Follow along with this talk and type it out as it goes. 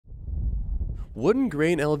Wooden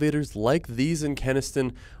grain elevators like these in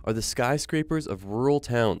Kenaston are the skyscrapers of rural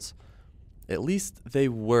towns. At least they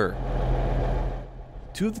were.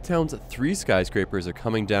 Two of the town's 3 skyscrapers are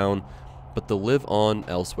coming down, but they'll live on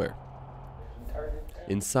elsewhere.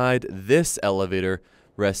 Inside this elevator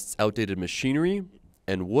rests outdated machinery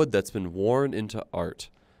and wood that's been worn into art.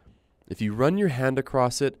 If you run your hand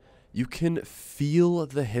across it, you can feel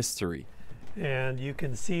the history. And you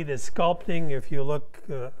can see the sculpting. If you look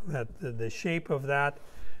at the shape of that,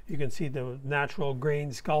 you can see the natural grain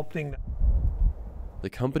sculpting. The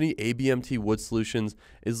company ABMT Wood Solutions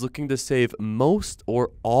is looking to save most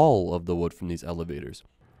or all of the wood from these elevators.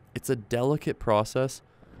 It's a delicate process,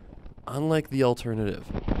 unlike the alternative.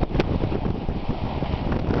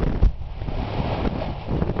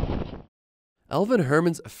 Alvin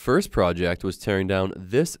Herman's first project was tearing down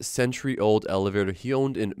this century-old elevator he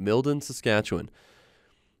owned in Milton, Saskatchewan.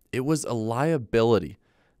 It was a liability,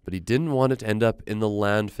 but he didn't want it to end up in the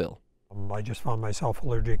landfill. I just found myself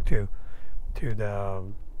allergic to the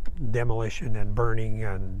demolition and burning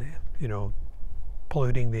and,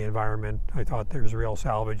 polluting the environment. I thought there's real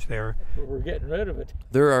salvage there. We're getting rid of it.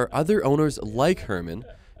 There are other owners like Herman,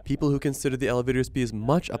 people who consider the elevators to be as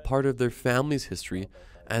much a part of their family's history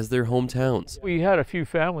as their hometowns. We had a few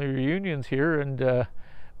family reunions here, and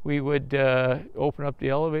we would open up the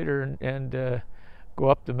elevator and go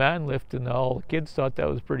up the man lift, and all the kids thought that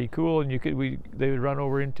was pretty cool. And they would run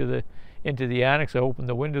over into the annex, open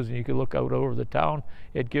the windows, and you could look out over the town.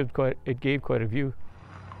 It gave quite a view.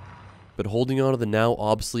 But holding on to the now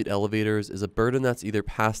obsolete elevators is a burden that's either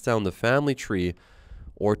passed down the family tree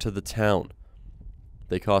or to the town.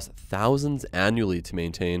 They cost thousands annually to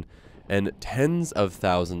maintain and tens of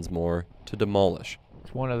thousands more to demolish.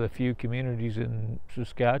 It's one of the few communities in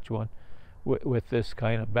Saskatchewan with this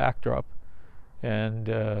kind of backdrop, and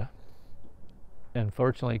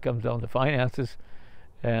unfortunately it comes down to finances,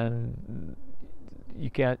 and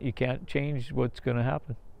you can't change what's going to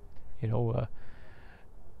happen.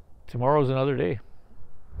 Tomorrow's another day.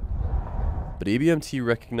 But ABMT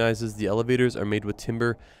recognizes the elevators are made with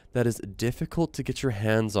timber that is difficult to get your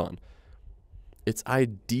hands on. It's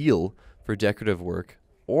ideal for decorative work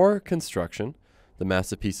or construction. The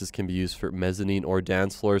massive pieces can be used for mezzanine or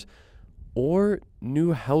dance floors or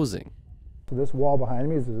new housing. So this wall behind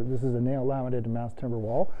me, this is a nail laminated mass timber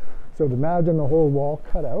wall. So imagine the whole wall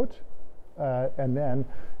cut out, and then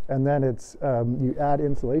it's you add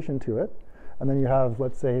insulation to it, and then you have,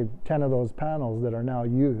 let's say, 10 of those panels that are now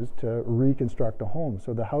used to reconstruct a home.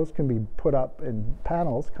 So the house can be put up in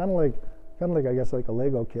panels, kind of like I guess like a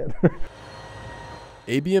Lego kit.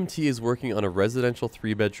 ABMT is working on a residential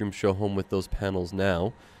 3-bedroom show home with those panels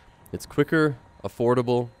now. It's quicker,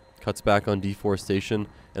 affordable, cuts back on deforestation,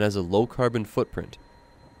 and has a low carbon footprint.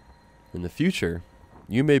 In the future,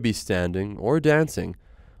 you may be standing or dancing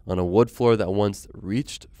on a wood floor that once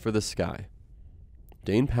reached for the sky.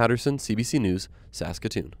 Dane Patterson, CBC News,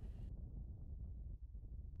 Saskatoon.